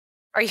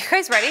Are you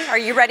guys ready? Are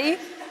you ready?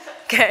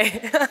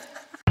 Okay.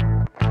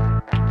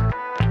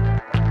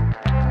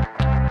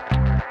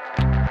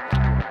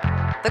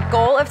 The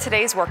goal of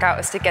today's workout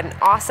is to get an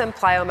awesome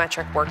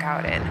plyometric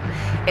workout in.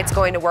 It's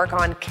going to work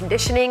on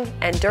conditioning,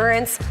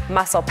 endurance,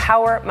 muscle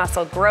power,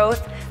 muscle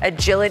growth,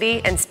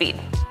 agility, and speed.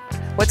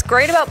 What's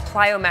great about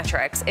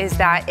plyometrics is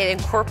that it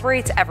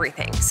incorporates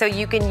everything. So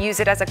you can use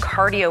it as a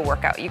cardio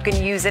workout. You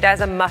can use it as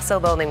a muscle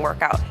building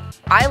workout.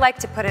 I like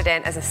to put it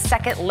in as a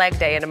second leg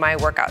day into my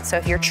workout. So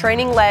if you're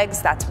training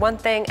legs, that's one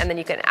thing, and then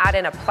you can add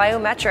in a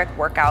plyometric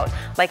workout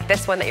like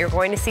this one that you're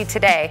going to see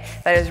today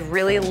that is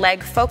really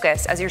leg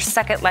focused as your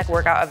second leg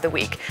workout of the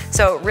week.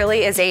 So it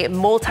really is a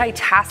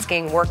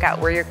multitasking workout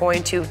where you're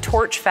going to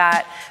torch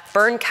fat,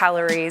 burn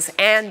calories,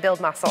 and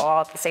build muscle all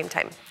at the same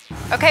time.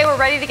 Okay, we're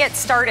ready to get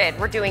started.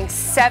 We're doing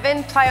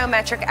 7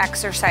 plyometric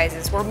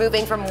exercises. We're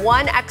moving from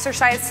one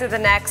exercise to the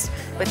next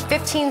with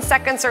 15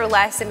 seconds or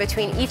less in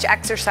between each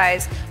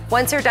exercise.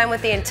 Once you're done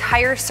with the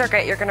entire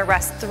circuit, you're gonna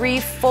rest 3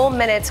 full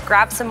minutes,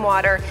 grab some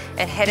water,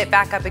 and hit it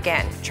back up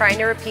again. Trying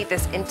to repeat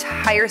this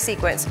entire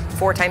sequence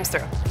 4 times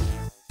through.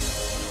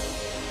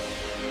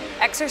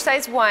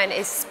 Exercise 1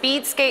 is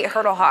speed skate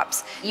hurdle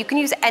hops. You can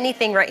use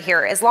anything right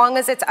here. As long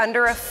as it's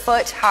under a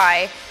foot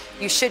high,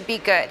 you should be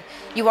good.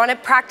 You want to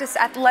practice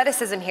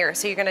athleticism here.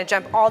 So you're going to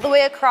jump all the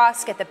way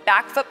across, get the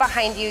back foot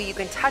behind you. You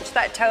can touch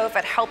that toe if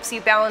it helps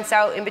you balance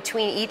out in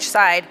between each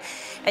side,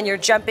 and you're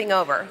jumping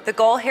over. The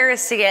goal here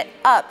is to get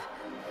up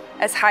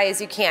as high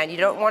as you can. You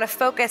don't want to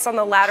focus on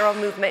the lateral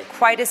movement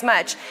quite as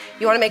much.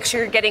 You want to make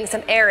sure you're getting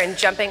some air and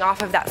jumping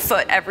off of that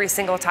foot every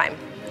single time.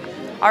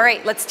 All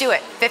right, let's do it.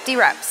 50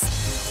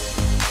 reps.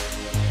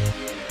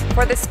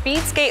 For the speed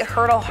skate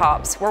hurdle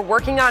hops, we're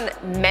working on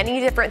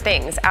many different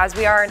things as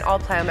we are in all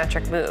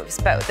plyometric moves,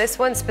 but this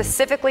one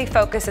specifically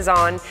focuses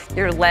on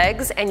your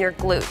legs and your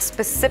glutes,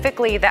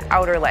 specifically the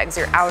outer legs,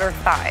 your outer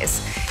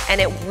thighs. And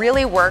it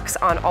really works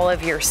on all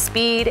of your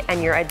speed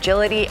and your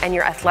agility and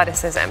your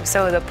athleticism.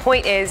 So the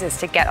point is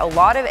to get a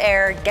lot of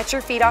air, get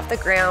your feet off the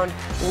ground,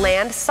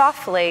 land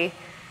softly,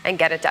 and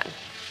get it done.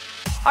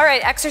 All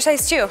right,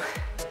 exercise 2,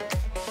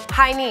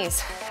 high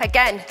knees.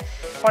 Again,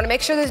 want to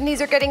make sure those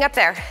knees are getting up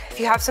there. If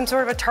you have some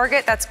sort of a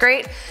target, that's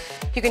great.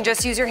 You can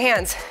just use your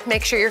hands.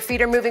 Make sure your feet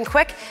are moving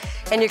quick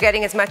and you're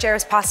getting as much air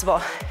as possible.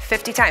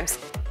 50 times.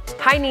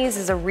 High knees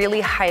is a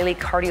really highly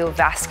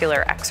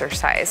cardiovascular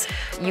exercise.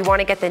 You want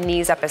to get the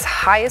knees up as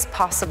high as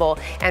possible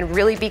and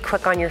really be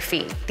quick on your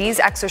feet. These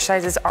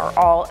exercises are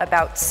all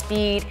about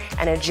speed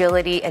and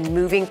agility and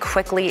moving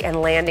quickly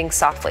and landing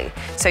softly.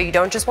 So you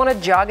don't just want to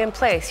jog in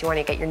place. You want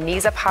to get your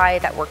knees up high.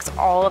 That works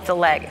all of the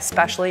leg,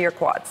 especially your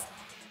quads.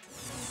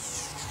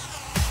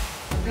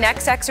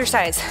 Next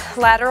exercise,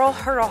 lateral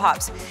hurdle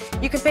hops.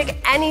 You can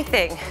pick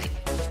anything.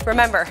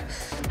 Remember,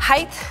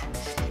 height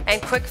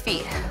and quick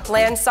feet.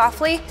 Land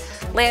softly,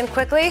 land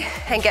quickly,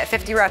 and get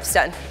 50 reps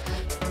done.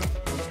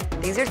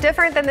 These are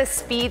different than the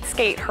speed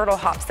skate hurdle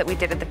hops that we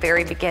did at the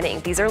very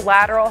beginning. These are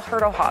lateral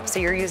hurdle hops, so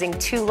you're using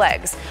 2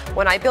 legs.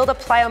 When I build a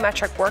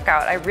plyometric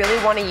workout, I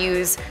really want to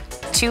use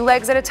 2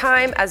 legs at a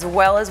time as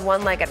well as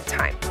 1 leg at a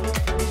time.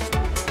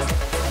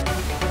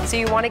 So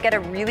you want to get a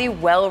really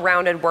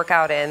well-rounded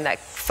workout in that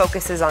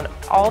focuses on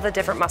all the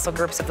different muscle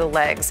groups of the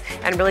legs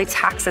and really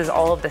taxes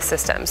all of the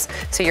systems.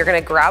 So you're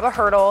going to grab a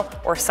hurdle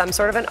or some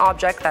sort of an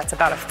object that's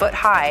about a foot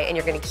high, and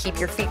you're going to keep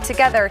your feet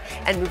together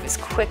and move as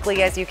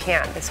quickly as you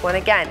can. This one,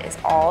 again, is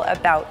all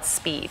about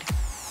speed.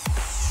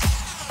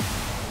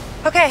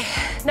 Okay,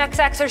 next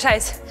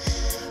exercise,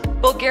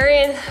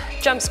 Bulgarian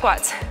jump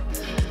squats.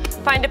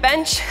 Find a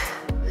bench,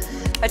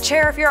 a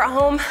chair if you're at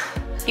home.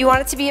 You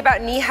want it to be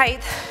about knee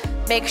height.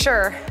 Make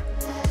sure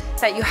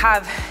that you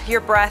have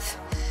your breath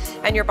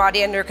and your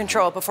body under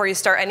control before you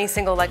start any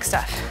single leg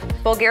stuff.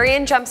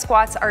 Bulgarian jump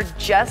squats are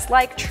just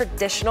like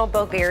traditional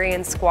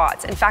Bulgarian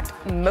squats. In fact,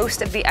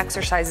 most of the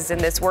exercises in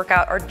this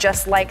workout are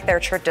just like their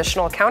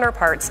traditional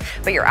counterparts,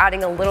 but you're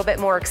adding a little bit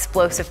more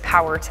explosive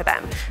power to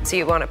them. So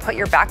you want to put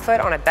your back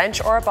foot on a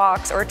bench or a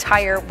box or a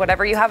tire,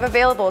 whatever you have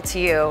available to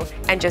you,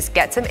 and just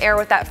get some air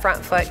with that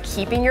front foot,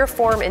 keeping your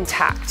form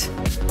intact.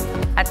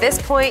 At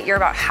this point, you're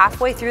about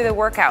halfway through the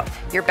workout.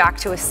 You're back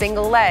to a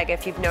single leg.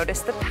 If you've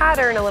noticed the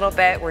pattern a little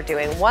bit, we're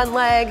doing 1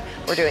 leg,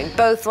 we're doing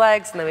both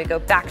legs, and then we go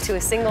back to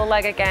a single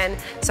leg again.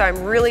 So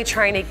I'm really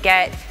trying to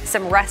get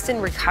some rest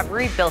and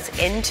recovery built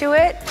into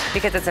it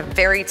because it's a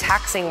very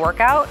taxing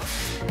workout.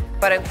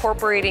 But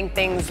incorporating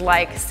things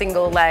like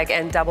single leg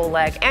and double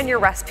leg and your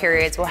rest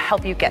periods will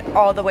help you get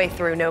all the way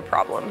through, no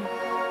problem.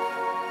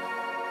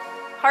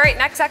 All right,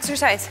 next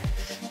exercise,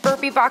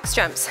 burpee box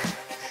jumps.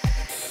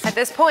 At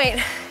this point,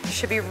 you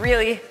should be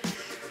really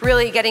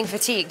getting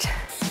fatigued.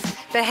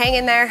 But hang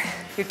in there,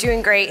 you're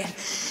doing great.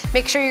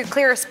 Make sure you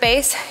clear a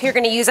space. You're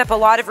gonna use up a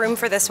lot of room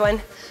for this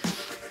one.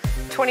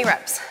 20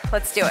 reps,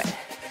 let's do it.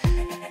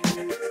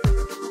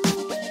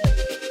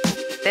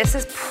 This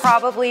is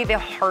probably the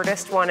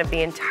hardest one of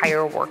the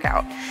entire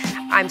workout.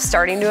 I'm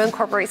starting to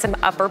incorporate some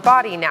upper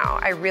body now.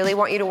 I really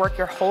want you to work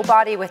your whole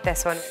body with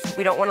this one.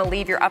 We don't want to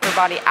leave your upper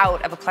body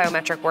out of a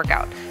plyometric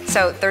workout.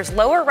 So there's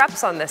lower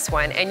reps on this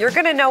one, and you're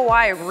gonna know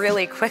why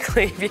really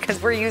quickly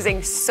because we're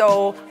using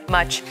so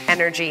much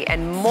energy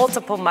and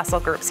multiple muscle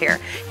groups here.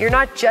 You're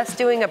not just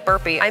doing a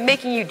burpee. I'm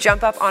making you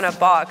jump up on a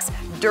box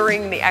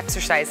during the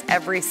exercise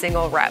every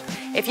single rep.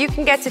 If you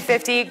can get to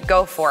 50,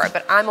 go for it,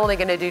 but I'm only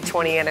gonna do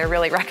 20, and I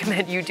really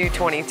recommend you do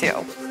 22.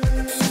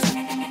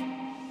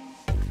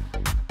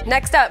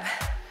 Next up,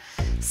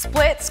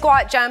 split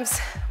squat jumps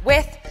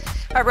with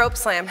a rope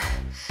slam.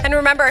 And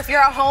remember, if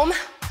you're at home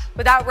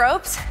without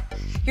ropes,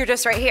 you're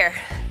just right here,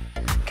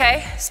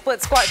 okay?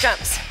 Split squat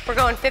jumps. We're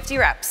going 50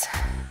 reps.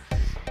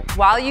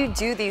 While you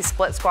do these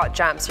split squat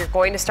jumps, you're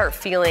going to start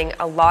feeling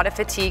a lot of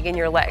fatigue in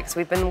your legs.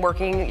 We've been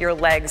working your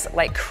legs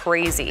like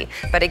crazy.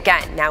 But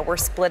again, now we're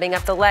splitting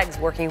up the legs,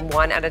 working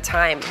one at a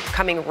time,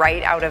 coming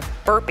right out of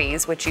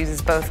burpees, which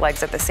uses both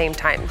legs at the same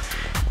time.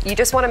 You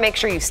just want to make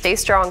sure you stay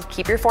strong,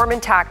 keep your form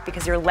intact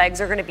because your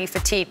legs are going to be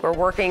fatigued. We're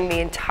working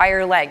the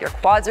entire leg. Your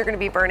quads are going to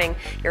be burning,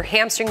 your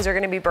hamstrings are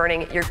going to be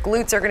burning, your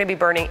glutes are going to be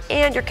burning,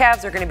 and your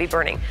calves are going to be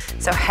burning.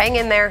 So hang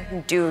in there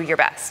and do your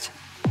best.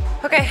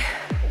 Okay,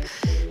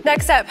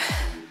 next up,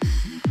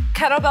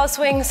 kettlebell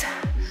swings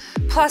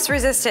plus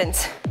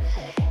resistance.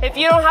 If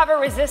you don't have a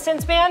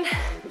resistance band,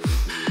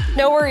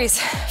 no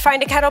worries.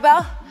 Find a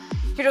kettlebell.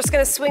 You're just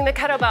going to swing the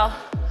kettlebell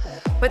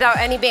without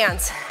any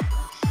bands.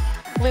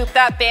 Loop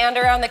that band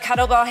around the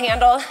kettlebell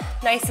handle,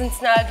 nice and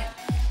snug,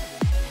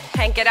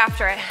 and get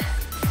after it.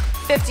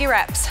 50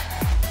 reps.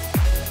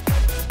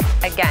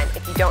 Again,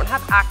 if you don't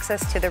have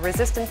access to the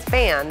resistance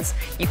bands,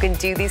 you can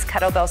do these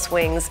kettlebell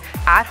swings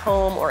at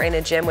home or in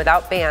a gym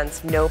without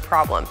bands, no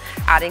problem.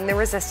 Adding the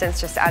resistance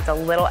just adds a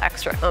little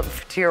extra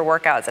oomph to your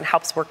workouts and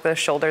helps work those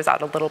shoulders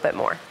out a little bit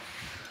more.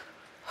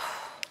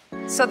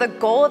 So the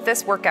goal of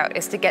this workout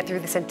is to get through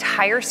this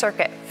entire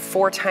circuit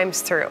 4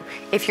 times through.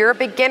 If you're a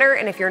beginner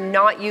and if you're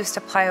not used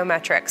to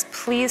plyometrics,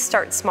 please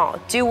start small.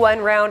 Do 1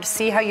 round,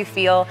 see how you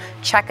feel,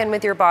 check in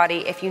with your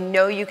body. If you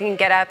know you can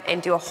get up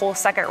and do a whole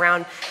second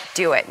round,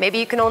 do it. Maybe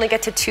you can only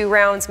get to 2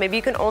 rounds, maybe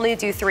you can only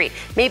do 3.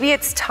 Maybe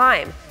it's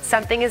time.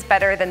 Something is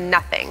better than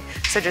nothing.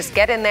 So just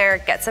get in there,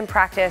 get some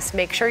practice,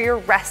 make sure you're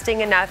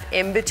resting enough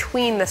in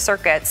between the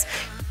circuits.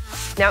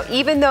 Now,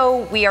 even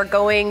though we are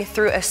going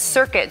through a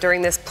circuit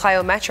during this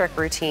plyometric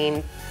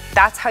routine,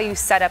 that's how you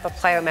set up a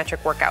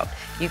plyometric workout.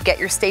 You get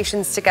your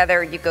stations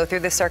together, you go through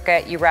the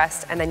circuit, you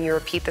rest, and then you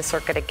repeat the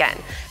circuit again.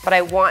 But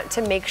I want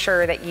to make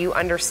sure that you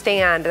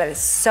understand that it's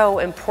so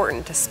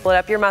important to split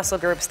up your muscle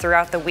groups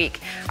throughout the week.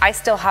 I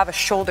still have a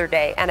shoulder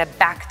day and a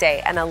back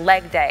day and a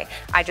leg day.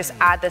 I just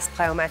add this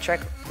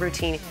plyometric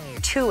routine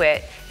to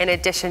it in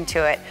addition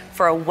to it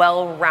for a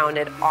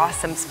well-rounded,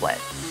 awesome split.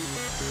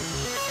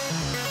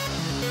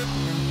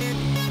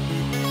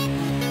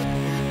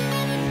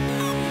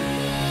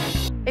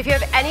 If you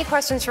have any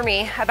questions for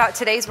me about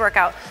today's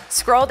workout,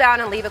 scroll down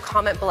and leave a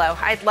comment below.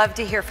 I'd love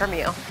to hear from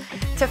you.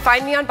 To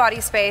find me on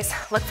Body Space,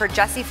 look for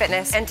Jessie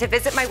Fitness, and to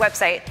visit my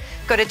website,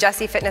 go to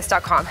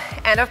jessiefitness.com.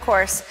 And of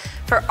course,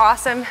 for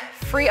awesome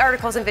free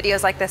articles and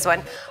videos like this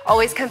one,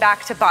 always come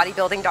back to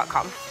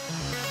Bodybuilding.com.